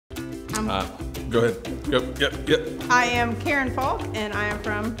Go ahead. Yep. I am Karen Faulk, and I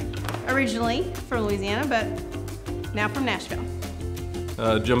am originally from Louisiana, but now from Nashville.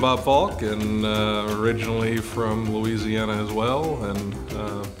 JimBob Faulk, and originally from Louisiana as well, and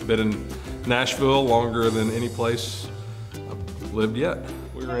been in Nashville longer than any place I've lived yet.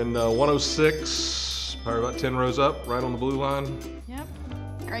 We're in 106, probably about 10 rows up, right on the blue line. Yep,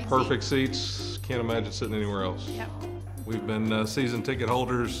 great Perfect seats. Can't imagine sitting anywhere else. Yep. We've been season ticket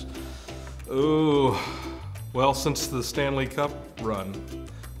holders, well, since the Stanley Cup run.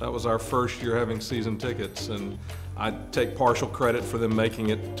 That was our first year having season tickets, and I take partial credit for them making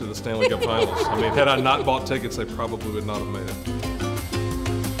it to the Stanley Cup Finals. I mean, had I not bought tickets, they probably would not have made it.